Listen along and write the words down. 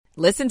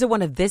Listen to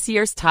one of this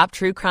year's top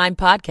true crime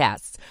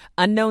podcasts.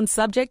 Unknown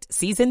Subject,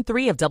 Season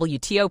 3 of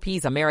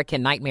WTOP's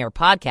American Nightmare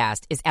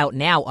podcast is out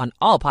now on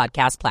all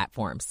podcast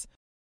platforms.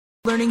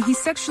 Learning he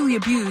sexually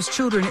abused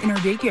children in her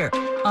daycare.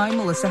 I'm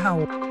Melissa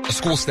Howell. A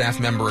school staff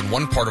member in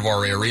one part of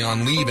our area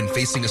on leave and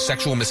facing a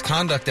sexual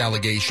misconduct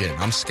allegation.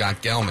 I'm Scott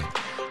Gelman.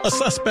 A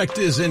suspect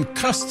is in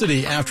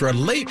custody after a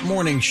late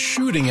morning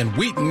shooting in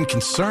Wheaton.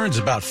 Concerns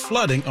about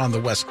flooding on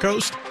the West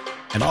Coast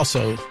and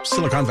also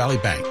Silicon Valley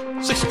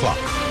Bank. 6 o'clock.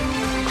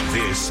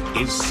 This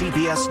is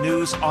CBS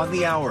News on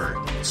the Hour,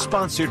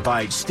 sponsored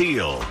by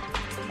Steel.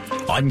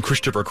 I'm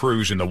Christopher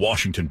Cruz in the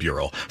Washington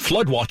Bureau.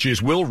 Flood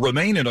watches will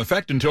remain in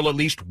effect until at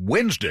least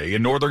Wednesday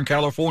in Northern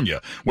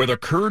California, where the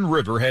Kern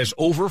River has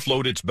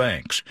overflowed its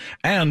banks.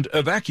 And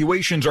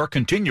evacuations are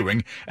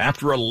continuing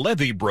after a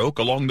levee broke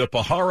along the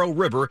Pajaro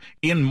River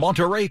in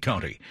Monterey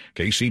County.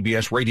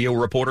 KCBS radio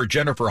reporter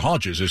Jennifer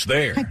Hodges is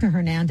there. Hector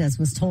Hernandez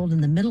was told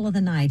in the middle of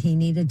the night he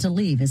needed to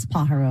leave his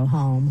Pajaro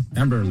home.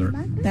 Amber Alert.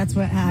 That's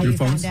how you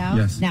found out?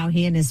 Yes. Now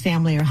he and his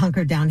family are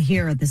hunkered down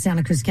here at the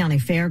Santa Cruz County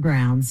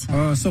Fairgrounds.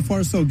 So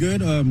far, so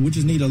good. We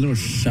just need a little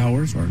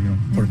showers or,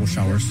 portable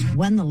showers.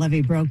 When the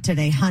levee broke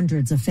today,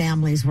 hundreds of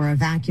families were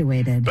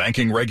evacuated.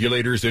 Banking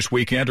regulators this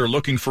weekend are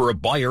looking for a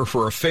buyer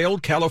for a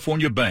failed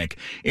California bank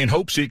in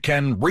hopes it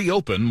can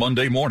reopen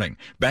Monday morning.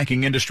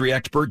 Banking industry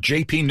expert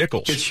J.P.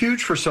 Nichols. It's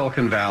huge for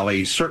Silicon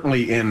Valley,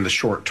 certainly in the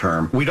short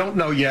term. We don't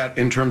know yet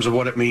in terms of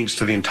what it means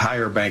to the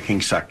entire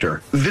banking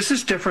sector. This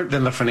is different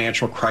than the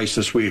financial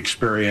crisis we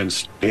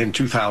experienced in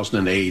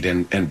 2008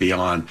 and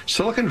beyond.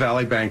 Silicon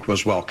Valley Bank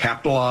was well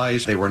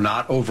capitalized. They were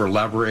not over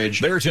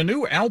leverage. There's a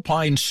new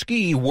Alpine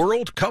Ski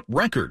World Cup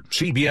record.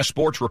 CBS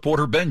Sports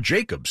reporter Ben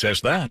Jacobs says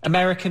that.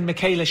 American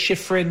Michaela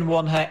Schifrin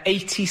won her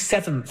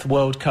 87th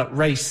World Cup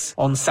race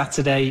on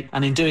Saturday,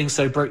 and in doing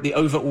so broke the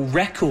overall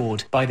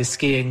record by the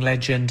skiing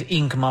legend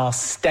Ingmar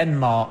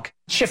Stenmark.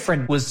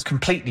 Schifrin was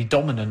completely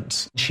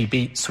dominant. She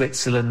beat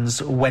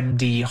Switzerland's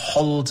Wendy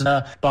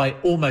Holdner by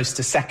almost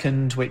a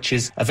second, which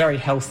is a very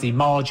healthy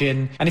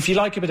margin. And if you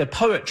like a bit of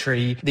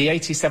poetry, the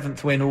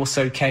 87th win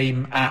also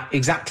came at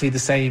exactly the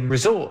same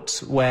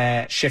resort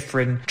where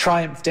Schifrin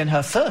triumphed in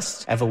her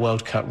first ever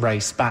World Cup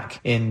race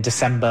back in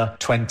December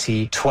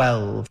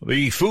 2012.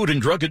 The Food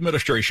and Drug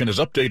Administration has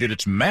updated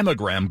its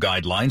mammogram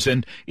guidelines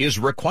and is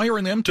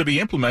requiring them to be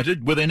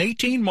implemented within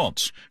 18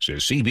 months,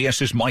 says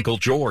CBS's Michael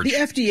George. The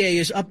FDA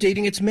is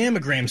updating its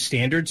mammogram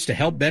standards to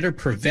help better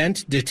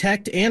prevent,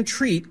 detect, and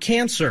treat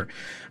cancer.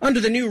 Under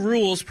the new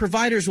rules,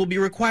 providers will be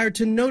required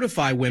to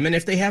notify women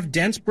if they have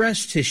dense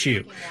breast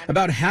tissue.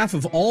 About half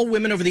of all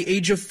women over the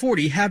age of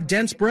 40 have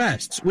dense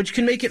breasts, which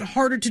can make it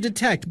harder to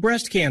detect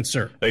breast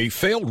cancer. A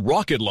failed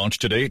rocket launch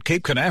today at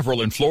Cape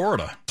Canaveral in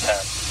Florida. 10, 9,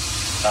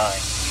 8,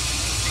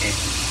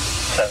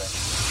 7, 6,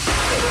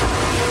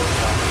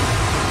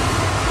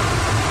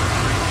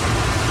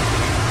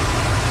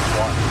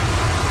 1.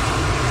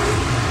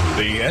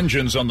 The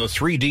engines on the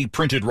 3D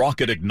printed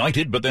rocket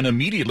ignited but then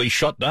immediately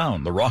shut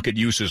down. The rocket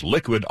uses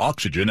liquid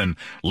oxygen and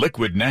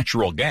liquid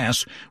natural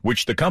gas,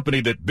 which the company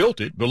that built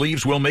it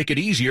believes will make it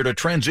easier to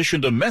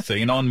transition to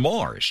methane on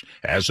Mars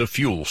as a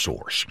fuel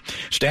source.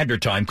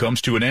 Standard time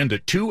comes to an end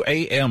at 2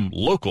 a.m.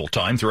 local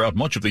time throughout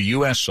much of the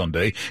U.S.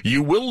 Sunday.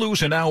 You will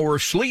lose an hour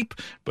of sleep,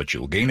 but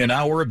you'll gain an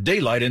hour of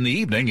daylight in the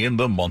evening in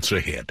the months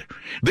ahead.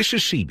 This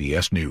is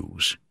CBS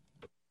News.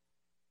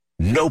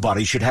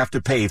 Nobody should have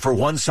to pay for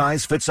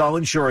one-size-fits-all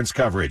insurance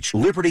coverage.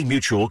 Liberty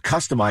Mutual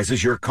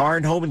customizes your car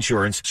and home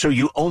insurance so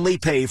you only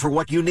pay for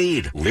what you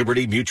need.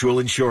 Liberty Mutual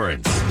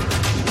Insurance.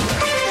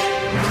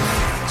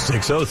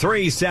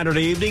 6:03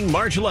 Saturday evening,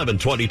 March 11,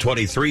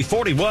 2023,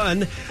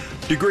 41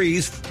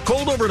 degrees.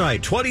 Cold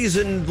overnight,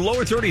 20s and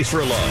lower 30s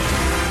for a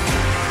low.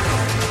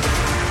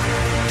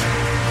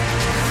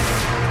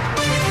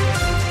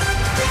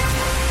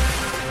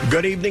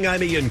 Good evening,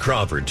 I'm Ian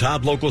Crawford.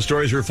 Top local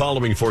stories we're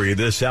following for you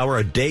this hour.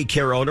 A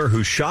daycare owner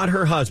who shot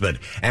her husband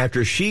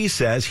after she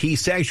says he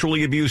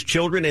sexually abused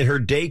children in her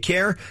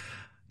daycare.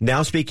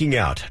 Now speaking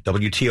out.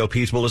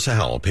 WTOP's Melissa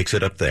Howell picks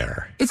it up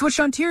there. It's what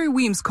Shantiri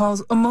Weems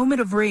calls a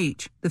moment of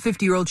rage. The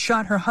 50-year-old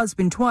shot her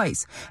husband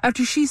twice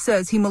after she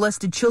says he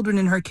molested children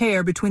in her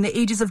care between the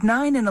ages of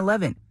 9 and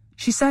 11.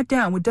 She sat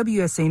down with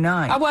WSA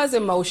 9. I was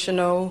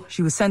emotional.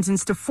 She was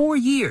sentenced to 4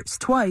 years,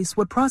 twice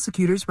what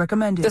prosecutors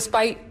recommended.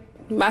 Despite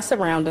my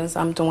surroundings,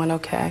 I'm doing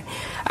okay.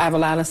 I have a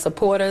lot of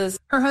supporters.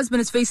 Her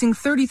husband is facing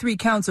 33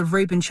 counts of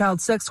rape and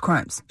child sex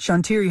crimes.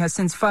 Shantiri has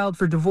since filed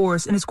for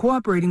divorce and is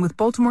cooperating with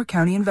Baltimore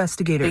County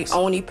investigators. The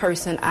only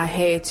person I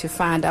had to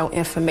find out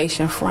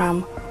information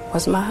from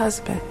was my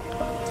husband.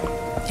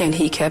 And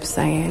he kept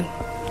saying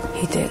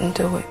he didn't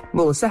do it.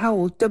 Melissa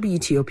Howell,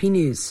 WTOP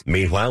News.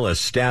 Meanwhile, a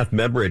staff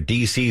member at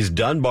D.C.'s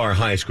Dunbar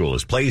High School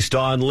is placed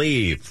on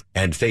leave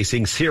and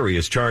facing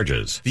serious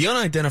charges. The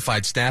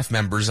unidentified staff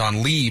member is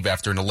on leave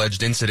after an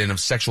alleged incident of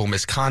sexual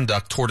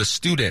misconduct toward a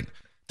student.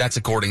 That's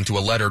according to a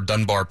letter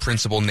Dunbar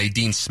principal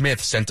Nadine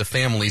Smith sent to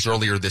families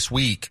earlier this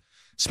week.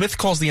 Smith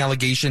calls the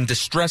allegation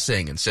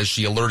distressing and says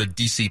she alerted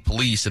D.C.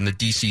 police and the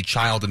D.C.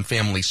 Child and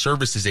Family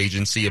Services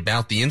Agency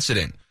about the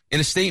incident. In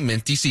a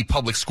statement, D.C.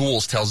 Public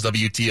Schools tells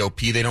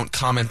WTOP they don't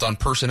comment on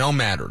personnel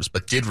matters,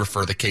 but did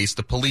refer the case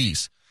to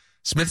police.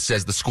 Smith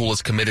says the school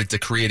is committed to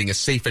creating a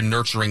safe and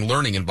nurturing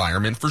learning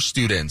environment for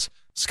students.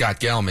 Scott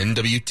Gelman,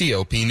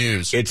 WTOP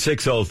News. It's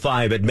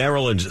 6:05 at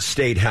Maryland's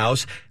State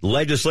House.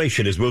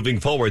 Legislation is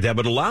moving forward that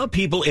would allow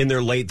people in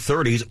their late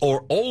 30s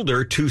or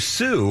older to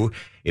sue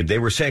if they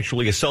were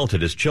sexually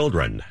assaulted as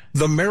children.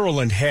 The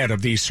Maryland head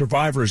of the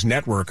Survivors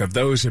Network of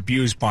Those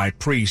Abused by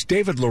Priests,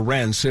 David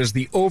Lorenz, says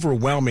the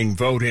overwhelming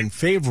vote in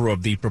favor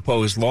of the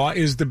proposed law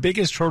is the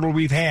biggest hurdle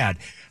we've had.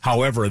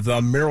 However,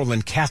 the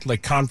Maryland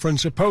Catholic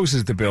Conference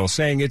opposes the bill,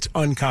 saying it's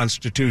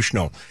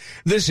unconstitutional.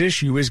 This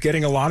issue is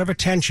getting a lot of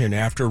attention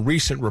after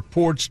recent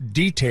reports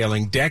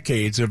detailing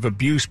decades of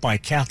abuse by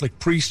Catholic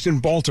priests in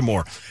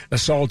Baltimore,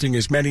 assaulting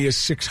as many as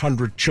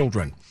 600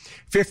 children.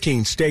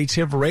 15 states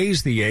have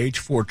raised the age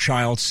for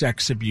child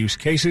sex abuse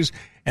cases,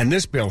 and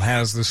this bill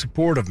has the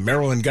support of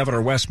Maryland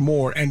Governor Wes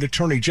Moore and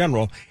Attorney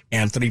General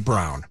Anthony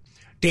Brown.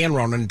 Dan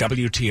Ronan,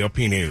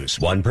 WTOP News.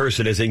 One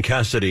person is in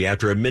custody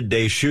after a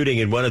midday shooting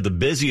in one of the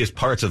busiest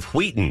parts of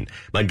Wheaton.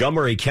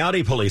 Montgomery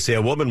County police say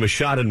a woman was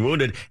shot and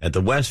wounded at the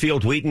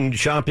Westfield Wheaton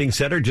Shopping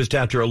Center just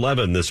after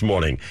 11 this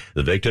morning.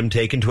 The victim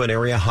taken to an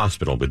area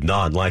hospital with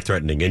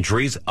non-life-threatening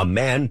injuries. A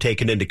man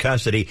taken into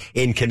custody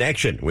in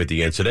connection with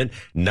the incident.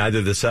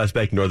 Neither the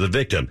suspect nor the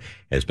victim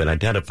has been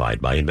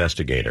identified by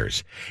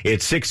investigators.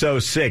 It's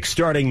 6:06.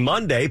 Starting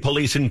Monday,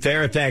 police in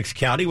Fairfax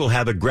County will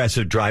have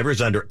aggressive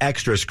drivers under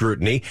extra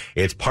scrutiny.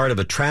 It's part of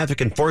a traffic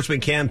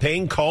enforcement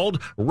campaign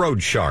called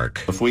Road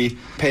Shark. If we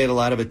pay it a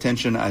lot of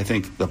attention, I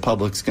think the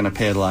public's going to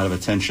pay it a lot of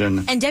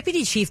attention. And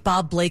Deputy Chief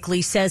Bob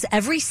Blakely says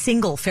every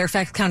single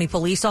Fairfax County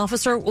police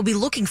officer will be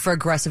looking for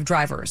aggressive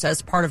drivers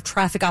as part of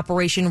traffic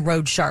operation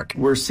Road Shark.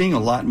 We're seeing a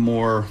lot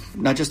more,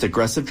 not just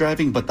aggressive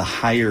driving, but the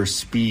higher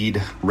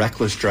speed,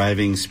 reckless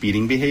driving,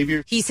 speeding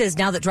behavior. He says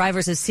now that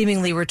drivers have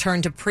seemingly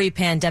returned to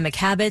pre-pandemic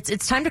habits,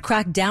 it's time to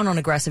crack down on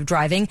aggressive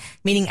driving,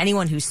 meaning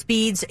anyone who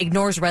speeds,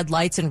 ignores red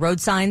lights and road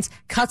signs,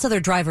 cuts other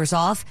drivers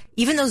off,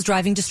 even those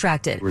driving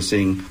distracted. We're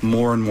seeing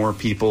more and more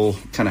people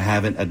kind of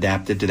haven't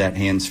adapted to that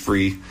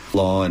hands-free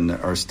law and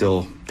are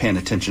still paying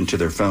attention to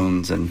their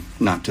phones and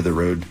not to the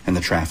road and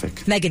the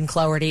traffic. Megan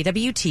Cloherty,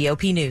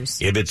 WTOP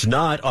News. If it's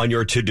not on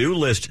your to-do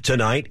list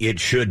tonight, it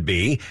should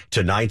be.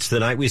 Tonight's the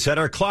night we set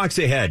our clocks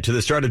ahead to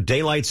the start of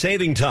daylight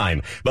saving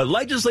time. But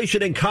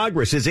legislation in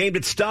Congress is aimed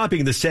at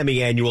stopping the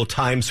semi-annual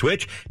time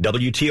switch.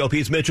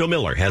 WTOP's Mitchell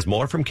Miller has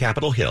more from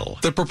Capitol Hill.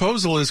 The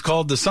proposal is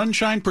called the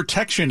Sunshine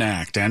Protection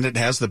Act, and it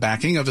has the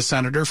backing of a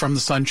senator from the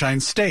Sunshine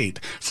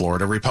State,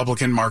 Florida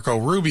Republican Marco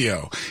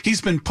Rubio.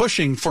 He's been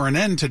pushing for an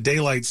end to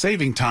daylight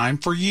saving time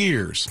for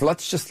years.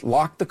 Let's just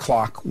lock the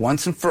clock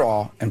once and for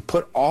all and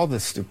put all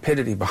this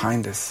stupidity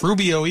behind us.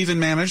 Rubio even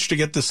managed to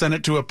get the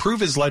Senate to approve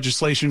his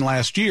legislation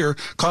last year,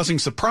 causing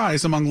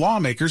surprise among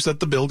lawmakers that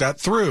the bill got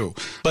through.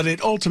 But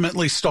it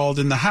ultimately stalled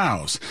in the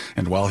House.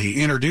 And while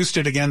he introduced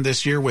it again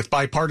this year with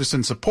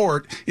bipartisan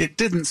support, it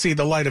didn't see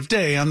the light of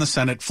day on the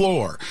Senate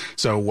floor.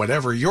 So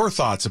whatever your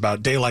thoughts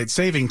about daylight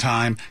saving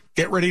time,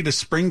 get ready to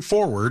spring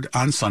forward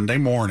on Sunday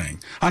morning.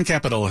 On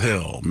Capitol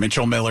Hill,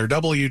 Mitchell Miller,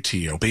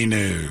 WTOP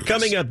News.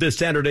 Coming up this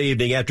Saturday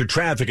evening after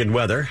traffic and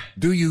weather.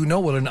 Do you know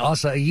what an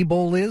acai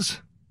bowl is?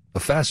 A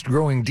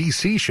fast-growing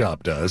D.C.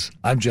 shop does.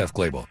 I'm Jeff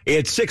Clable.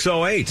 It's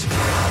 6:08.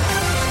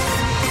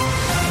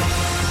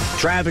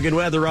 Traffic and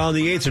weather on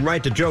the 8th and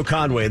right to Joe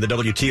Conway in the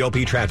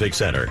WTOP Traffic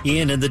Center.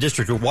 Ian and the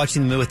district are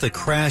watching them with a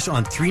crash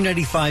on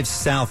 395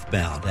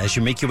 southbound. As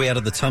you make your way out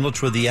of the tunnel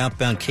toward the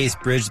outbound Case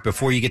Bridge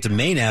before you get to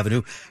Main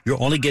Avenue,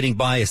 you're only getting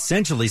by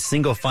essentially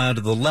single file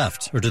to the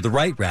left, or to the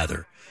right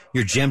rather.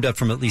 You're jammed up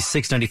from at least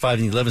 695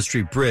 and the 11th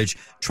Street Bridge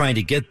trying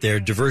to get there.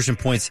 Diversion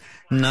points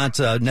not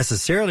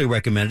necessarily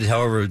recommended,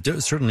 however,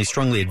 certainly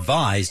strongly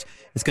advised.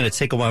 It's going to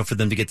take a while for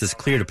them to get this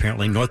cleared,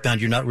 apparently.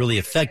 Northbound, you're not really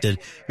affected.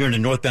 You're in a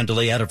northbound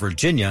delay out of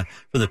Virginia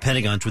from the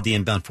Pentagon toward the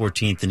inbound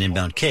 14th and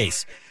inbound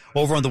Case.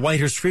 Over on the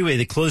Whitehurst Freeway,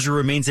 the closure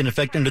remains in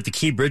effect under the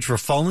Key Bridge for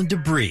fallen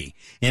debris.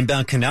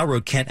 Inbound Canal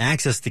Road can't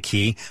access the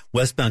Key.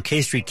 Westbound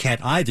K Street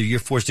can't either. You're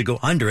forced to go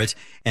under it.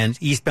 And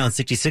eastbound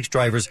 66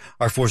 drivers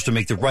are forced to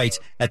make the right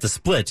at the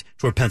split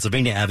toward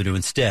Pennsylvania Avenue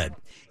instead.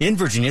 In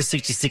Virginia,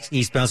 66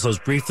 eastbound slows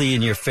briefly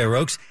near Fair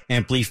Oaks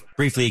and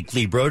briefly at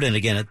Glebe Road and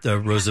again at the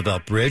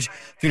Roosevelt Bridge.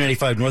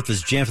 395 north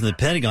is jammed from the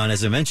Pentagon,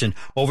 as I mentioned,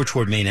 over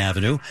toward Main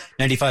Avenue.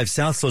 95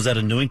 south slows out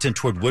of Newington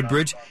toward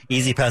Woodbridge.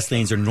 Easy pass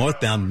lanes are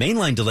northbound.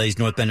 Mainline delays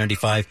northbound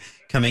 95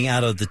 coming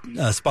out of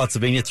the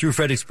Spotsylvania through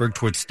Fredericksburg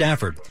towards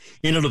Stafford.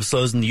 Inner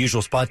slows in the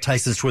usual spot,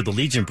 Tyson's toward the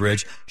Legion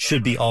Bridge,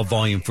 should be all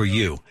volume for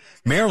you.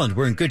 Maryland,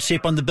 we're in good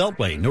shape on the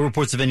Beltway. No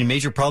reports of any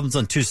major problems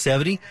on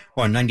 270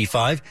 or on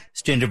 95.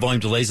 Standard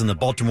volume delays on the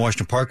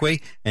Baltimore-Washington Parkway,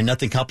 and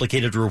nothing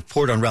complicated to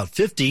report on Route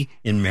 50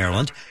 in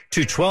Maryland.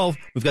 212,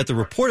 we've got the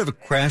report of a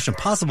crash and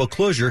possible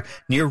closure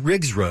near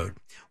Riggs Road.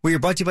 We are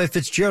brought to you by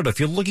Fitzgerald. If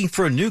you're looking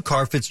for a new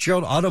car,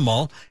 Fitzgerald Auto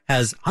Mall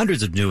has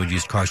hundreds of new and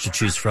used cars to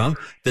choose from.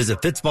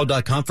 Visit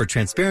fitzmall.com for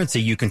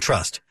transparency you can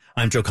trust.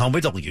 I'm Joe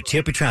Conway,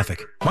 WTOP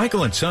Traffic.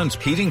 Michael & Son's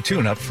heating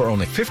tune-up for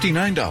only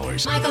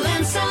 $59. Michael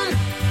 &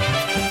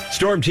 Son.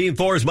 Storm Team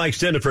 4's Mike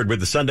Stiniford with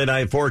the Sunday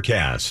night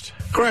forecast.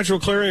 Gradual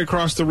clearing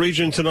across the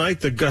region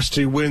tonight. The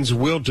gusty winds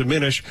will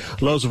diminish.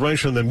 Lows will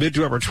range from the mid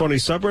to upper 20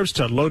 suburbs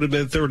to low to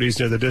mid 30s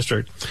near the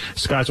district.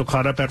 Skies will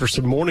cloud up after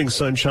some morning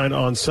sunshine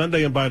on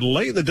Sunday, and by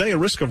late in the day, a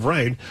risk of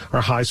rain.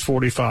 Our highs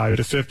 45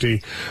 to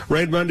 50.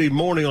 Rain Monday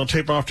morning will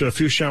taper off to a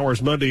few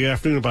showers Monday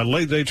afternoon, and by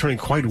late day turning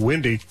quite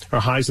windy. Our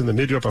highs in the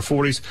mid to upper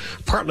 40s.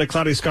 Partly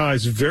cloudy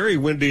skies, very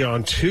windy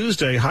on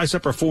Tuesday. Highs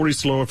upper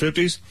 40s to lower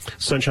 50s.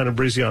 Sunshine and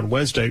breezy on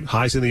Wednesday.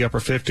 Highs in the upper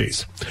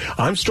 50s.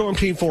 I'm Storm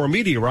Team 4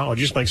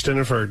 meteorologist Mike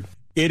Stiniford.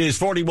 It is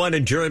 41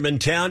 in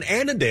Germantown,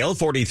 Annandale,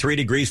 43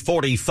 degrees,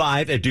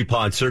 45 at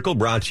DuPont Circle,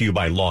 brought to you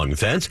by Long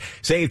Fence.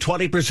 Save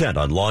 20%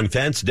 on Long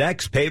Fence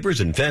decks,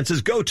 pavers, and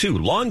fences. Go to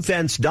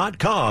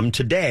longfence.com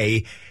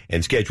today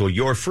and schedule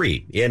your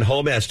free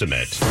in-home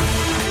estimate.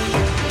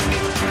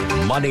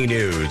 Money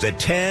news at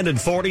 10 and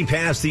 40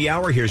 past the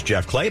hour. Here's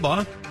Jeff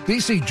Claybaugh.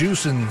 BC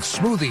Juice and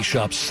Smoothie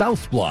Shop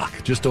South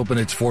Block just opened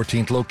its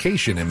 14th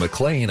location in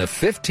McLean. A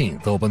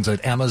 15th opens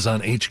at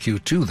Amazon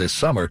HQ2 this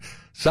summer.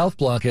 South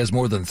Block has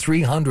more than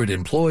 300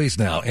 employees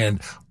now,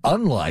 and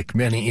unlike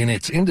many in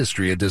its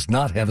industry, it does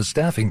not have a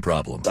staffing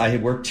problem. I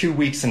had worked 2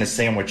 weeks in a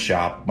sandwich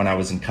shop when I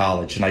was in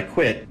college, and I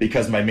quit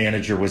because my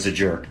manager was a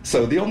jerk.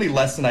 So the only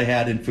lesson I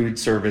had in food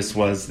service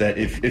was that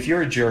if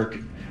you're a jerk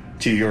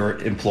to your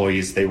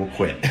employees, they will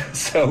quit.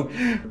 So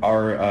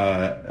our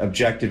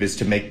objective is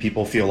to make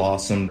people feel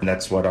awesome. And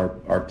that's what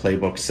our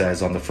playbook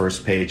says on the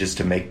first page, is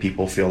to make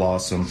people feel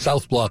awesome.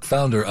 South Block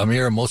founder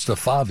Amir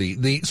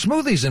Mostafavi. The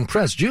smoothies and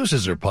pressed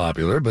juices are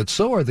popular, but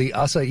so are the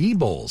acai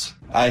bowls.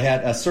 I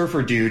had a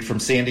surfer dude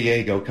from San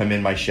Diego come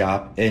in my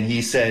shop, and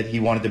he said he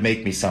wanted to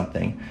make me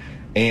something.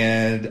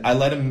 And I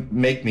let him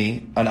make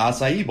me an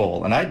acai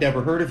bowl, and I'd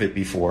never heard of it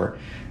before.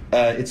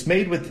 It's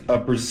made with a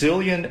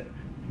Brazilian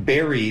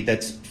berry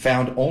that's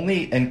found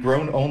only and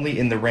grown only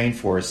in the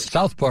rainforest.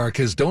 South Park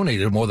has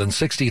donated more than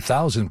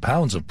 60,000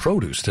 pounds of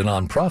produce to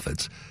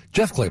nonprofits.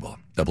 Jeff Claybaugh,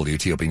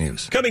 WTOP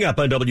News. Coming up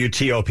on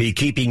WTOP,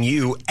 keeping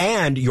you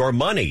and your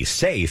money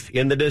safe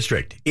in the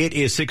district. It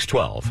is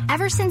 6:12.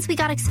 Ever since we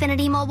got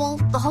Xfinity Mobile,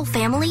 the whole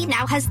family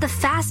now has the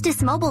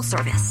fastest mobile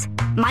service.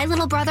 My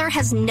little brother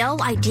has no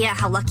idea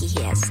how lucky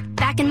he is.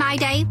 Back in my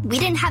day, we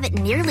didn't have it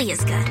nearly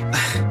as good.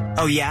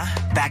 Oh yeah?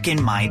 Back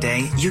in my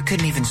day, you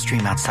couldn't even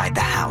stream outside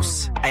the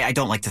house. I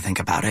don't like to think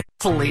about it.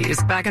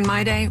 Please, back in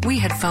my day, we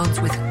had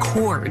phones with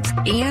cords,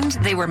 and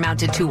they were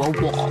mounted to a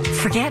wall.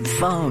 Forget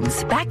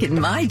phones. Back in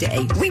my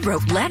day, we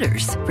wrote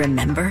letters.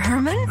 Remember,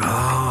 Herman?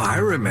 Oh, I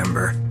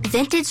remember.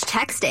 Vintage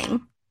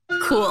texting.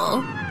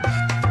 Cool.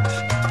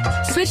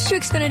 Switch to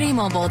Xfinity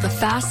Mobile, the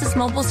fastest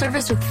mobile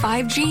service with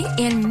 5G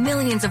and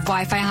millions of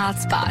Wi-Fi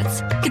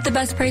hotspots. Get the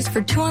best price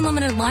for 2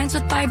 unlimited lines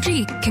with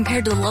 5G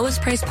compared to the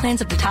lowest price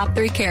plans of the top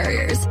 3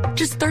 carriers.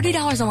 Just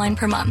 $30 a line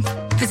per month.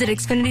 Visit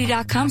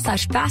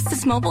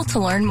Xfinity.com/fastestmobile to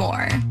learn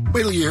more.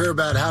 Wait till you hear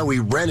about how we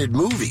rented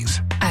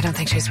movies. I don't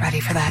think she's ready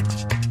for that.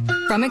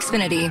 From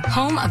Xfinity,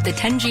 home of the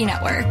 10G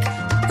network.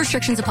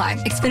 Restrictions apply.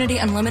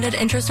 Xfinity Unlimited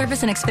intro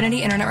service and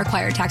Xfinity Internet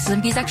required. Taxes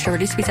and fees extra.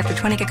 Reduced speeds after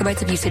 20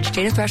 gigabytes of usage.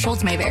 Data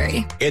thresholds may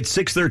vary. It's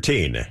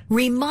 6:13.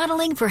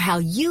 Remodeling for how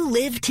you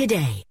live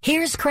today.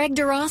 Here's Craig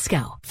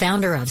DeRosco,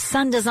 founder of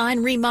Sun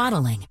Design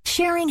Remodeling,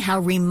 sharing how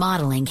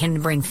remodeling can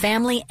bring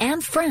family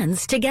and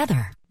friends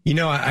together. You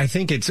know, I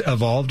think it's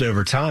evolved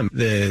over time.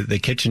 The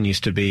kitchen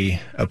used to be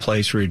a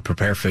place where you'd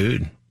prepare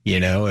food. You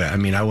know, I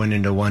mean, I went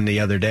into one the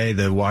other day.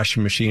 The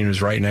washing machine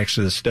was right next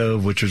to the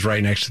stove, which was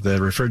right next to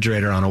the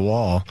refrigerator on a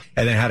wall.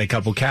 And it had a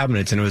couple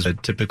cabinets, and it was a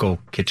typical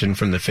kitchen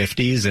from the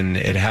 50s, and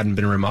it hadn't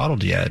been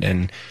remodeled yet.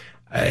 And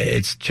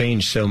it's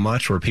changed so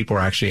much where people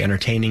are actually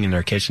entertaining in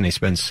their kitchen. They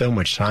spend so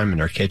much time in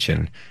their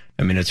kitchen.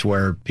 I mean, it's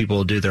where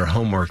people do their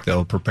homework.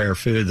 They'll prepare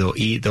food. They'll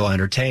eat. They'll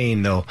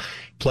entertain. They'll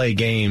play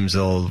games.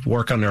 They'll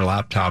work on their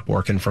laptop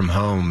working from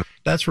home.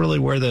 That's really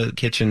where the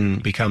kitchen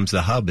becomes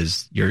the hub.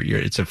 Is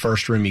it's a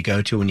first room you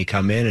go to when you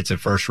come in. It's a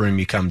first room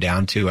you come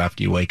down to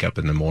after you wake up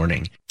in the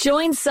morning.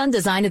 Join Sun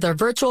Design at their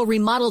virtual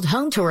remodeled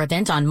home tour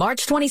event on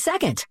March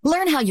 22nd.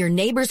 Learn how your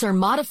neighbors are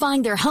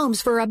modifying their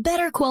homes for a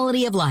better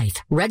quality of life.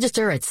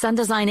 Register at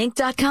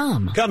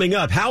sundesigninc.com. Coming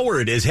up,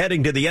 Howard is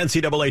heading to the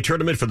NCAA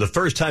tournament for the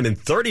first time in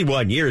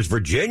 31 years.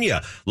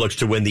 Virginia looks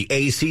to win the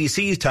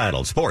ACC's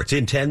title. Sports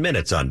in 10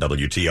 minutes on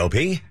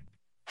WTOP.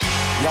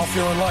 Y'all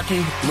feeling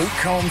lucky? Luke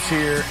Combs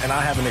here, and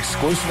I have an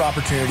exclusive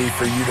opportunity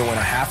for you to win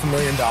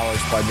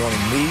 $500,000 by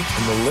joining me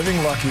in the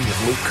Living Lucky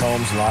with Luke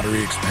Combs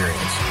Lottery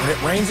Experience. When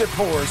it rains, it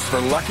pours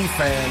for lucky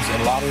fans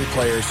and lottery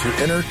players who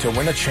enter to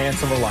win a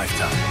chance of a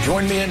lifetime.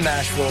 Join me in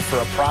Nashville for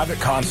a private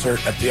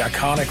concert at the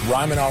iconic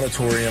Ryman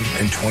Auditorium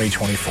in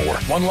 2024.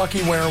 One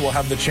lucky winner will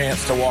have the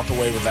chance to walk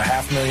away with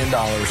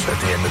 $500,000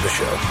 at the end of the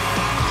show.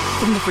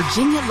 From the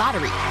Virginia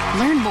Lottery.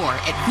 Learn more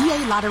at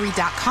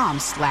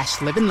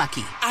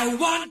VALottery.com/livinglucky. I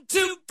want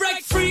to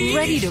Break free!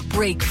 Ready to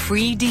break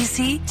free,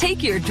 DC?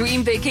 Take your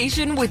dream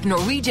vacation with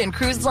Norwegian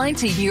Cruise Line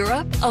to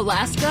Europe,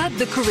 Alaska,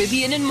 the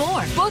Caribbean, and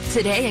more. Book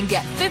today and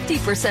get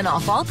 50%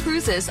 off all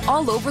cruises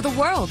all over the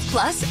world.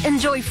 Plus,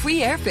 enjoy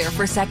free airfare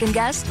for second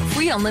guests,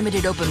 free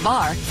unlimited open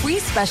bar, free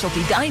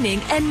specialty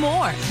dining, and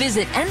more.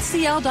 Visit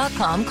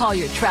ncl.com, call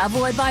your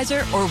travel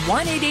advisor, or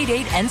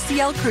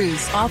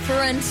 1-888-NCL-CRUISE. Offer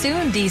ends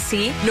soon,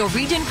 DC.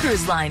 Norwegian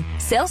Cruise Line.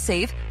 Sail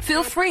safe,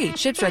 feel free.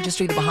 Ships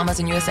registry the Bahamas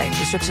and USA.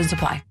 Restrictions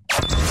apply.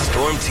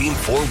 Storm Team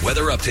 4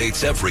 weather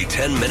updates every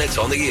 10 minutes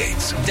on the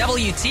 8s.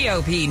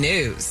 WTOP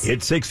News.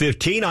 It's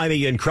 6:15. I'm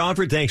Ian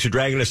Crawford. Thanks for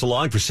dragging us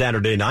along for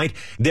Saturday night.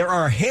 There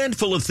are a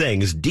handful of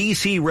things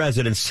D.C.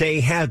 residents say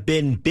have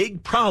been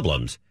big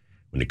problems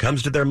when it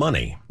comes to their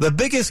money. The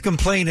biggest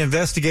complaint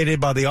investigated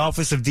by the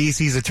Office of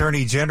D.C.'s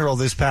Attorney General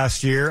this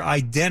past year,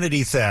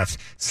 identity theft.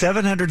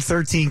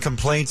 713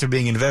 complaints are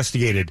being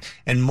investigated,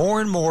 and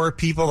more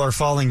people are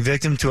falling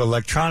victim to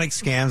electronic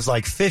scams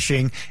like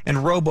phishing and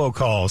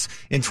robocalls.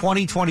 In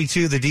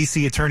 2022, the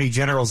D.C. Attorney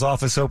General's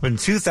office opened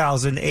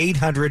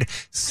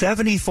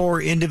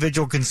 2,874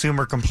 individual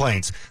consumer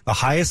complaints, the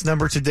highest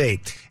number to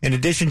date. In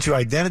addition to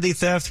identity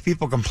theft,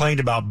 people complained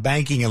about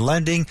banking and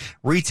lending,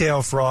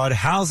 retail fraud,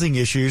 housing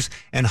issues,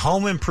 and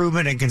home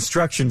improvement and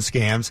construction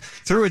scams.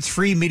 Through its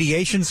free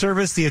mediation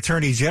service, the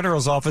Attorney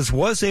General's office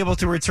was able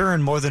to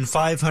return more than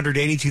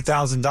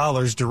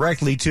 $582,000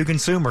 directly to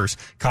consumers.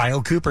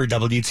 Kyle Cooper,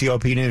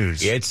 WTOP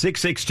News. It's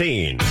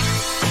 6:16.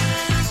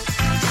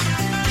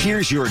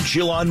 Here's your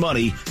Jill on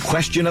Money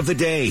question of the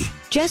day.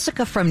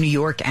 Jessica from New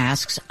York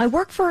asks, I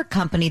work for a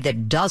company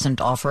that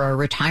doesn't offer a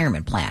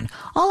retirement plan.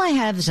 All I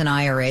have is an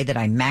IRA that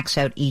I max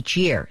out each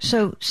year,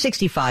 so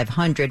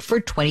 $6,500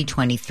 for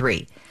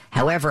 2023.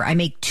 However, I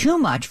make too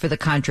much for the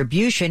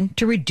contribution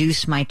to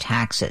reduce my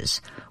taxes.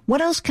 What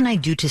else can I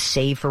do to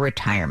save for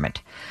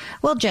retirement?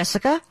 Well,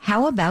 Jessica,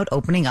 how about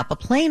opening up a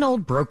plain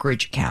old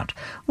brokerage account?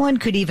 One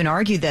could even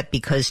argue that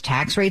because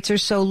tax rates are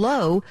so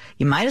low,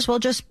 you might as well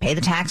just pay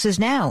the taxes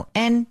now.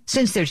 And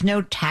since there's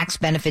no tax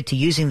benefit to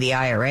using the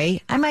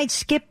IRA, I might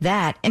skip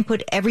that and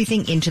put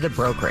everything into the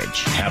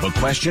brokerage. Have a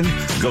question?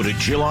 Go to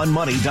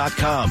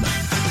JillOnMoney.com.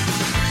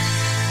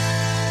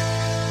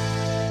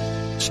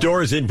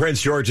 Stores in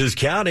Prince George's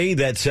County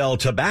that sell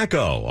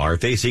tobacco are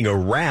facing a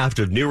raft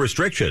of new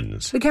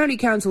restrictions. The county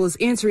council is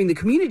answering the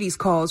community's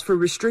calls for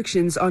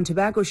restrictions on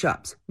tobacco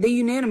shops. They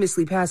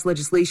unanimously passed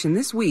legislation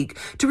this week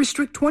to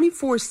restrict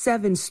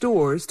 24/7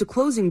 stores to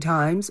closing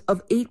times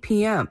of 8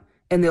 p.m.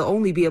 and they'll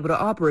only be able to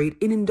operate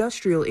in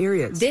industrial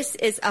areas. This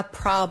is a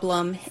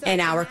problem in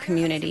our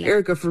community.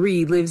 Erica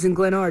Fareed lives in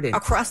Glenarden.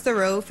 Across the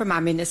road from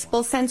our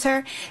municipal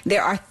center,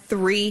 there are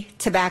 3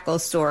 tobacco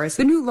stores.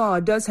 The new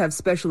law does have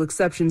special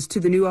exceptions to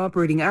the new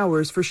operating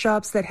hours for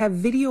shops that have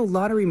video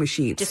lottery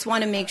machines. Just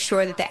want to make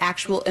sure that the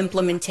actual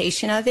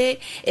implementation of it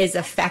is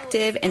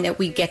effective and that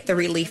we get the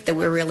relief that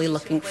we're really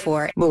looking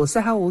for.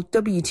 Melissa Howell,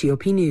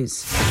 WTOP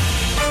News.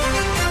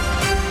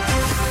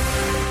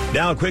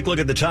 Now, a quick look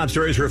at the top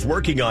stories worth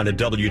working on at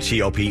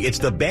WTOP. It's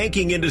the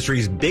banking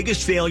industry's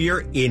biggest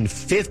failure in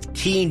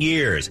 15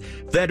 years.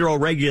 Federal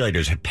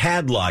regulators have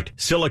padlocked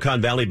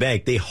Silicon Valley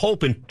Bank. They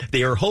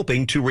are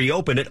hoping to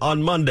reopen it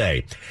on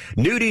Monday.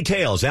 New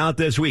details out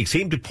this week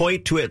seem to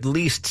point to at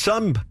least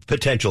some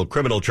potential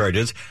criminal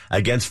charges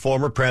against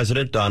former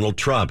President Donald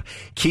Trump.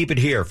 Keep it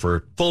here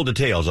for full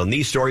details on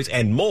these stories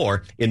and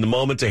more in the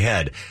moments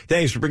ahead.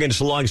 Thanks for bringing us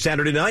along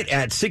Saturday night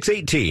at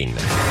 6:18.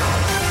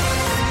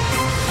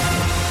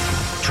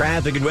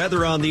 Traffic and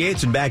weather on the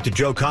 8s, and back to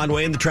Joe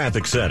Conway in the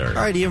traffic center. All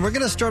right, Ian, we're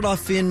going to start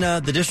off in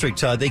the district.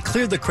 They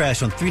cleared the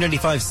crash on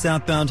 395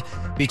 southbound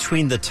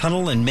between the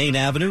tunnel and Main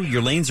Avenue.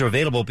 Your lanes are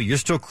available, but you're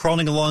still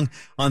crawling along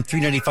on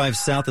 395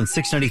 south and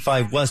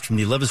 695 west from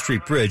the 11th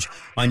Street Bridge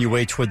on your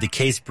way toward the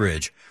Case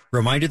Bridge.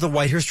 Reminder, the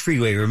Whitehurst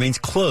Freeway remains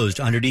closed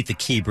underneath the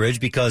Key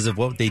Bridge because of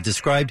what they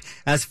described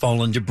as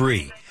fallen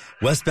debris.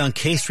 Westbound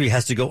K Street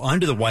has to go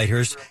under the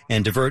Whitehurst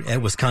and divert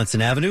at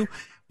Wisconsin Avenue.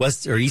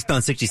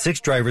 Eastbound 66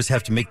 drivers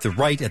have to make the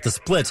right at the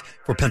split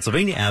for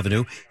Pennsylvania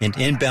Avenue, and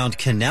inbound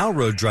Canal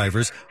Road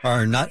drivers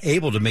are not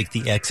able to make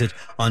the exit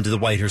onto the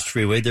Whitehurst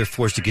Freeway. They're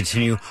forced to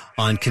continue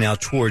on Canal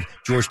toward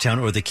Georgetown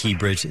or the Key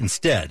Bridge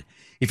instead.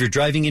 If you're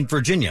driving in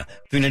Virginia,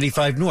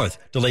 395 north,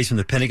 delays from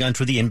the Pentagon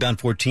toward the inbound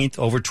 14th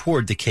over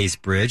toward the Case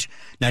Bridge.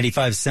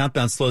 95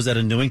 southbound slows out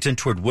of Newington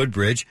toward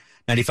Woodbridge.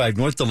 95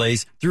 north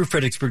delays through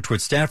Fredericksburg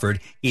toward Stafford.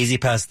 Easy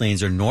pass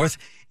lanes are north.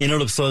 Inner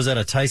loop slows out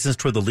of Tysons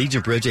toward the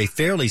Legion Bridge, a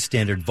fairly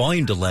standard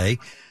volume delay.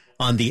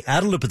 On the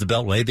outer loop of the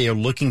Beltway, they are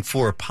looking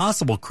for a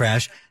possible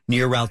crash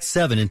near Route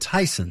 7 in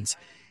Tysons.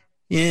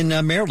 In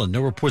Maryland,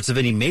 no reports of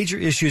any major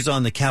issues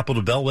on the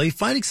Capitol Beltway.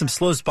 Finding some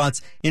slow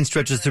spots in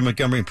stretches through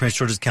Montgomery and Prince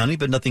George's County,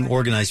 but nothing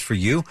organized for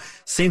you.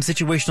 Same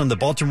situation on the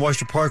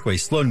Baltimore-Washington Parkway.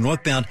 Slow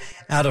northbound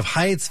out of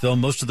Hyattsville,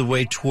 most of the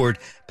way toward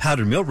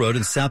Powder Mill Road,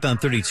 and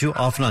southbound 32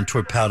 off and on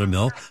toward Powder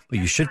Mill. But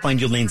you should find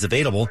your lanes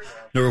available.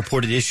 No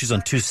reported issues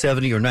on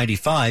 270 or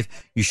 95.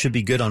 You should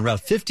be good on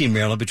Route 50 in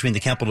Maryland between the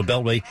Capitol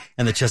Beltway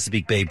and the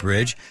Chesapeake Bay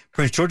Bridge.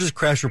 Prince George's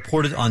crash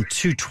reported on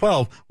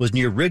 212 was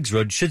near Riggs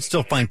Road. Should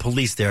still find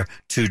police there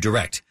to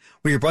direct.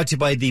 We are brought to you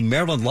by the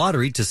Maryland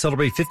Lottery. To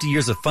celebrate 50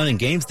 years of fun and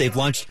games, they've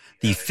launched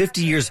the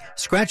 50 Years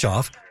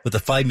Scratch-Off with a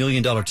 $5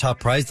 million top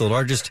prize, the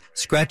largest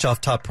scratch-off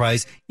top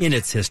prize in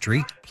its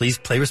history. Please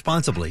play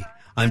responsibly.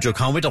 I'm Joe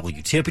Conway,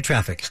 WTOP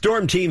Traffic.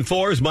 Storm Team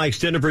 4's Mike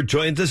Stenivert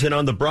joins us, and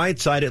on the bright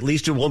side, at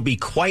least it won't be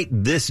quite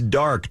this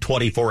dark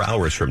 24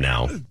 hours from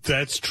now.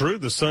 That's true.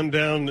 The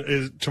sundown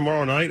is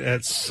tomorrow night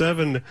at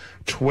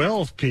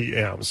 7:12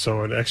 p.m.,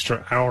 so an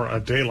extra hour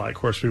of daylight. Of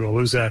course, we will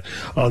lose that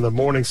on the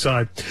morning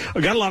side.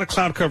 I've got a lot of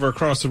cloud cover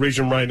across the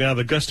region right now.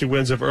 The gusty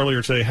winds of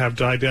earlier today have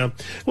died down.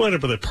 We'll end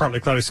up with a partly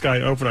cloudy sky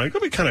overnight. It's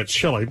going to be kind of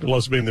chilly.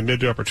 Lows will be in the mid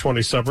to upper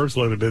 20 suburbs,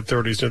 low to mid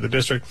 30s near the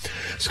district.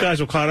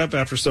 Skies will cloud up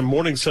after some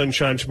morning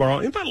sunshine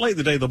tomorrow. About late in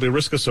the day, there'll be a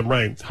risk of some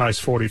rain. Highs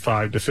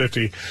 45 to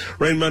 50.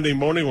 Rain Monday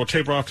morning will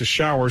taper off to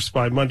showers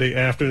by Monday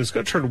afternoon. It's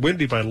going to turn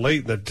windy by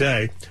late in the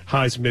day.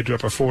 Highs mid to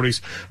upper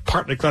 40s.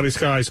 Partly cloudy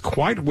skies,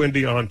 quite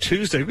windy on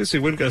Tuesday. We see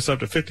wind gusts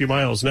up to 50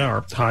 miles an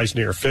hour. Highs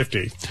near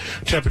 50.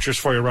 Temperatures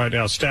for you right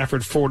now.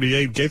 Stafford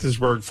 48,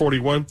 Gaithersburg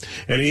 41.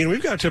 And Ian,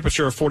 we've got a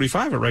temperature of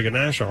 45 at Reagan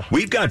National.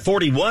 We've got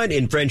 41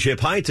 in Friendship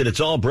Heights, and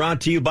it's all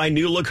brought to you by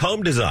New Look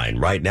Home Design.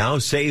 Right now,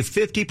 save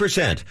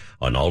 50%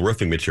 on all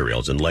roofing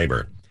materials and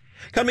labor.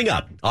 Coming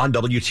up on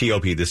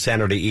WTOP this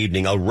Saturday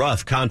evening, a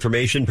rough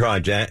confirmation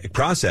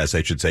process,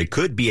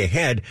 could be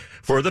ahead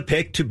for the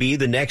pick to be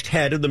the next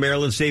head of the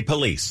Maryland State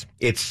Police.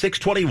 It's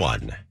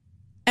 6:21.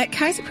 At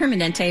Kaiser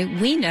Permanente,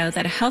 we know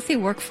that a healthy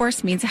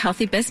workforce means a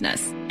healthy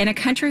business. In a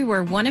country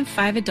where 1 in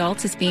 5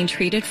 adults is being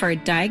treated for a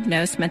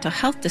diagnosed mental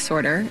health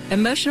disorder,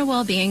 emotional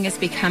well-being is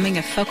becoming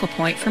a focal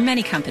point for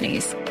many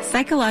companies.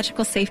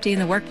 Psychological safety in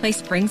the workplace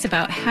brings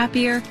about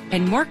happier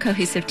and more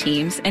cohesive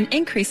teams and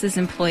increases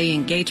employee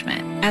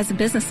engagement. As a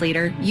business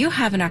leader, you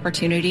have an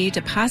opportunity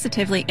to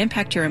positively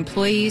impact your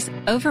employees'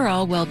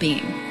 overall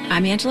well-being.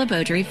 I'm Angela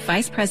Beaudry,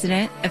 Vice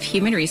President of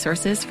Human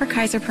Resources for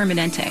Kaiser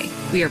Permanente.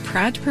 We are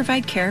proud to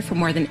provide care for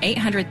more than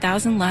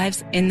 800,000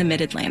 lives in the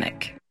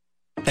Mid-Atlantic.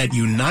 At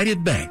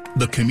United Bank,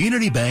 the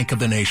community bank of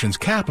the nation's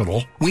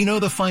capital, we know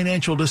the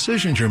financial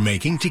decisions you're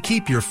making to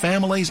keep your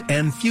families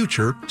and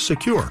future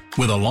secure.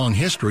 With a long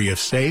history of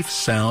safe,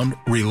 sound,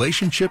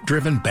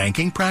 relationship-driven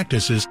banking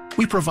practices,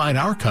 we provide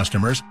our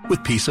customers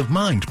with peace of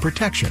mind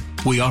protection.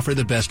 We offer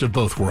the best of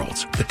both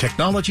worlds, the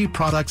technology,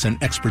 products,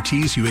 and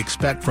expertise you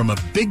expect from a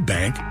big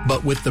bank,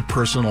 but with the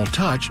personal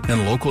touch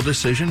and local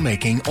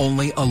decision-making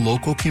only a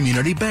local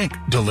community bank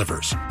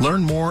delivers.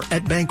 Learn more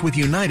at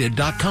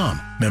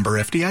bankwithunited.com. Member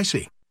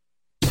FDIC.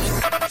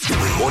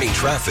 When morning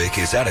traffic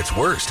is at its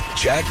worst,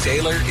 Jack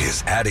Taylor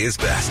is at his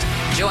best.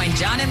 Join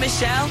John and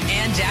Michelle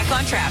and Jack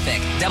on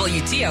Traffic.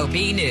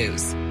 WTOP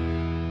News.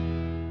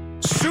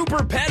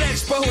 Super Pet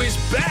Expo is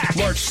back!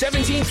 March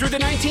 17th through the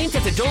 19th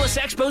at the Dulles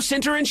Expo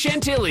Center in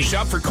Chantilly.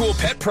 Shop for cool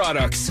pet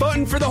products.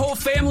 Fun for the whole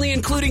family,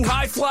 including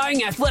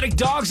high-flying athletic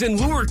dogs and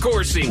lure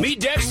coursing.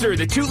 Meet Dexter,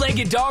 the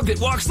two-legged dog that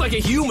walks like a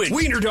human.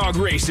 Wiener dog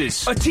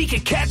races. A Tika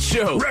cat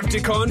show.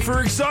 Repticon for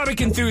exotic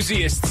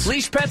enthusiasts.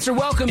 Leash pets are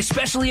welcome,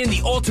 especially in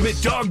the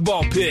ultimate dog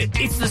ball pit.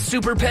 It's the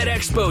Super Pet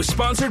Expo,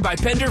 sponsored by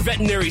Pender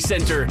Veterinary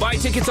Center. Buy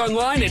tickets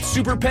online at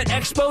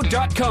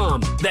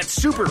superpetexpo.com. That's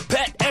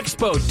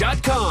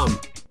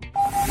superpetexpo.com.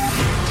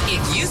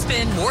 If you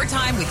spend more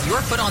time with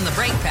your foot on the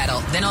brake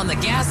pedal than on the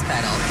gas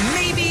pedal,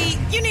 maybe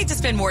you need to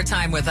spend more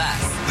time with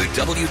us. The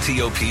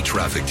WTOP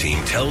traffic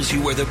team tells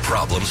you where the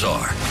problems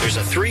are. There's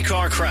a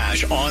 3-car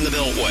crash on the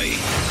Beltway.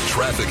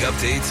 Traffic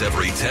updates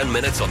every 10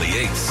 minutes on the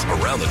 8s,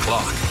 around the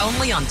clock.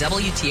 Only on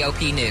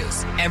WTOP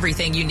News.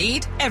 Everything you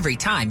need, every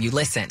time you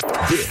listen.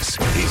 This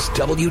is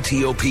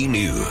WTOP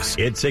News.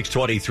 It's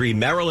 6:23.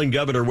 Maryland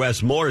Governor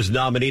Wes Moore's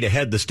nominee to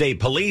head the state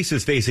police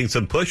is facing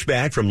some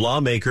pushback from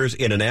lawmakers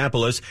in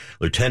Annapolis.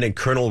 Lieutenant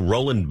Colonel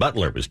Roland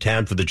Butler was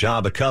tabbed for the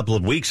job a couple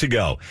of weeks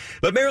ago.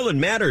 But Maryland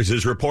Matters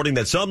is reporting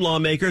that some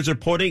lawmakers are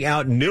pointing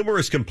out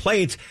numerous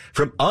complaints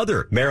from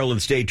other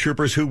Maryland state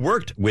troopers who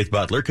worked with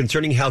Butler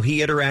concerning how he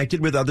interacted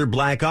with other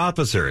black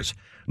officers.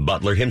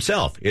 Butler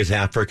himself is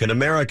African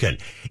American.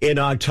 In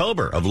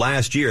October of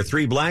last year,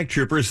 3 black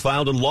troopers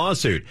filed a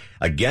lawsuit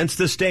against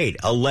the state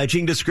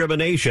alleging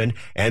discrimination,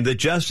 and the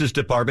Justice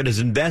Department is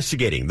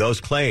investigating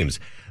those claims.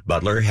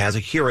 Butler has a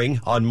hearing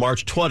on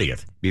March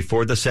 20th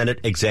before the Senate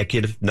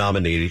Executive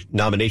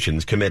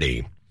Nominations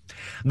Committee.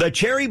 The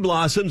cherry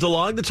blossoms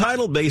along the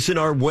tidal basin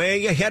are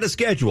way ahead of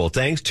schedule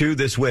thanks to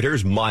this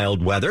winter's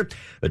mild weather.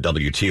 The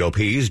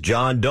WTOP's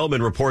John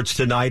Doman reports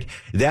tonight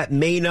that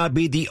may not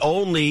be the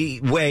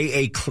only way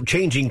a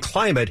changing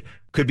climate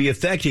could be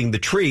affecting the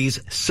trees,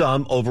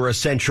 some over a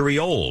century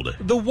old.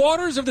 The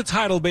waters of the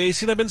tidal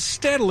basin have been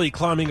steadily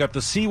climbing up the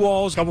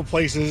seawalls. A couple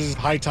places,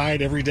 high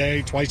tide every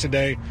day, twice a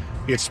day.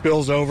 It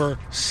spills over.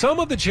 Some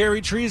of the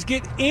cherry trees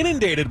get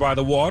inundated by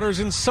the waters,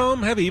 and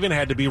some have even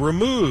had to be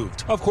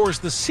removed. Of course,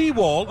 the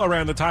seawall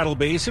around the tidal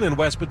basin in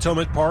West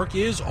Potomac Park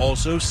is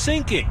also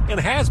sinking, and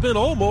has been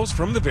almost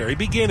from the very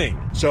beginning.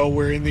 So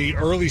we're in the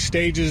early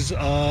stages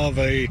of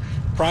a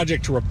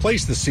project to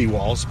replace the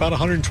seawall. It's about a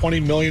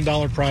 $120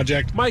 million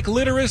project. Mike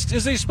Litterist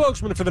is a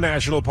spokesman for the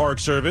National Park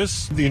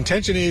Service. The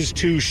intention is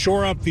to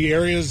shore up the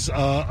areas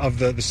of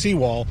the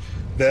seawall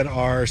that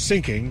are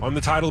sinking on the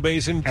tidal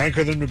basin,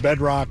 anchor them to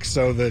bedrock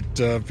so that,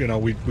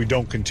 we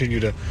don't continue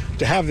to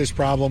have this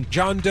problem.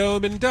 John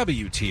Dome and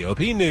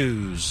WTOP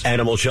News.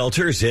 Animal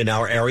shelters in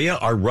our area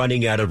are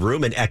running out of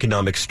room, and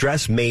economic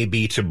stress may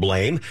be to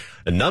blame.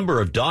 The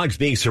number of dogs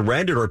being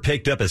surrendered or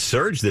picked up has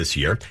surged this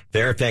year.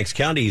 Fairfax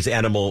County's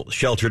animal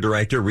shelter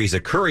director,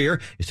 Reza Courier,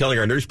 is telling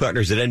our news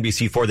partners at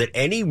NBC4 that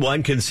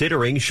anyone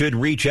considering should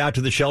reach out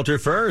to the shelter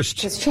first.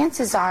 Because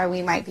chances are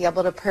we might be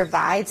able to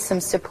provide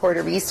some support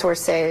or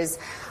resources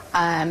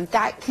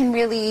that can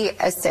really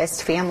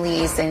assist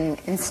families in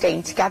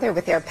staying together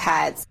with their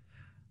pets.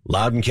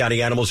 Loudoun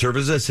County Animal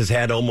Services has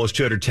had almost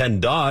 210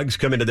 dogs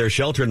come into their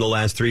shelter in the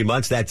last 3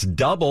 months. That's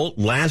double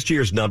last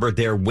year's number.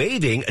 They're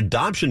waiving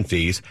adoption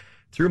fees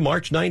through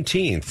March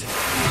 19th.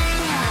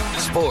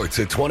 Sports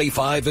at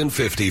 25 and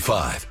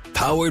 55.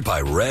 Powered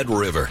by Red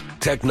River.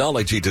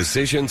 Technology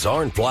decisions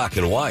aren't black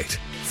and white.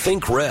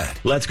 Think red.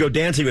 Let's go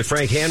dancing with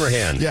Frank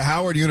Hanrahan. Yeah,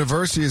 Howard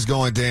University is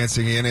going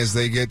dancing in as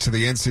they get to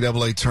the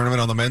NCAA tournament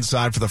on the men's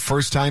side for the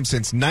first time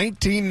since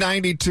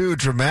 1992.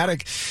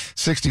 Dramatic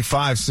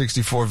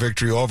 65-64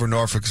 victory over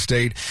Norfolk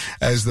State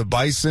as the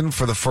Bison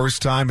for the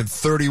first time in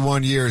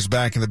 31 years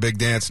back in the big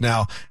dance.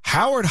 Now,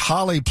 Howard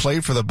Holly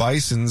played for the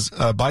Bison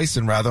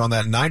on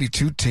that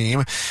 92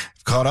 team.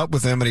 Caught up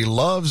with him, and he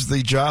loves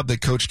the job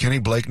that Coach Kenny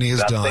Blakeney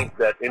has done. I think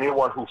that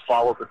anyone who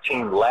followed the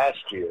team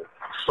last year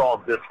saw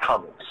this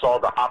coming, saw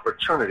the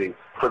opportunity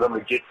for them to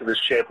get to this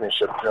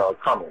championship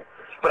coming.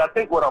 But I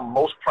think what I'm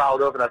most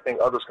proud of, and I think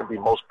others can be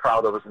most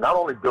proud of, is not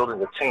only building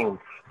the team,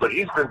 but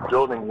he's been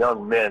building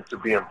young men to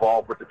be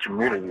involved with the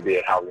community there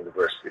at Howard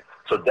University.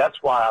 So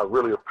that's why I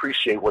really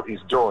appreciate what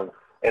he's doing.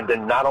 And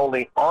then not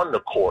only on the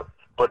court,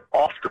 but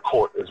off the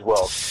court as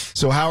well.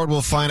 So Howard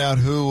will find out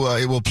who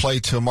it will play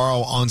tomorrow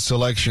on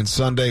Selection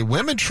Sunday.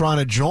 Women trying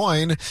to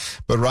join,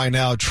 but right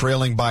now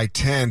trailing by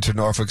 10 to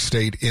Norfolk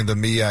State in the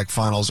MEAC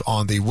finals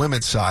on the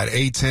women's side.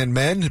 A-10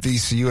 men,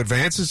 VCU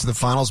advances to the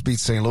finals, beat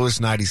St. Louis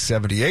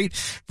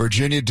 90-78.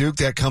 Virginia Duke,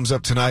 that comes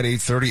up tonight,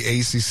 8:30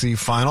 ACC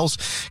finals.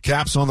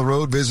 Caps on the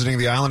road visiting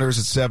the Islanders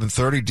at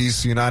 7:30.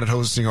 DC United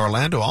hosting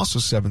Orlando, also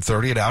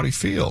 7:30 at Audi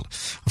Field.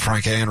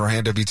 Frank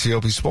Hanrahan,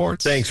 WTOP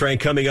Sports. Thanks,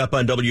 Frank. Coming up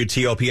on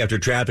WTOP after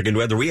traffic and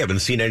weather, we haven't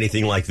seen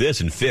anything like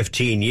this in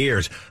 15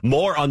 years.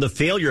 More on the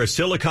failure of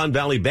Silicon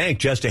Valley Bank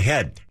just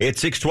ahead.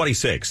 It's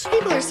 6:26.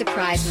 People are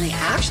surprised when they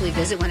actually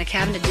visit one of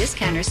Cabinet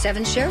Discounter's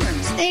 7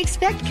 showrooms. They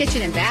expect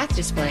kitchen and bath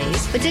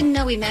displays, but didn't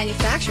know we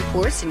manufacture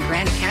quartz and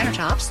granite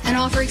countertops and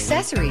offer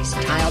accessories,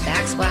 tile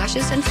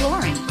backsplashes, and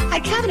flooring.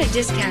 At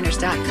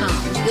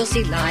CabinetDiscounters.com, you'll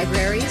see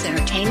libraries,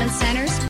 entertainment centers,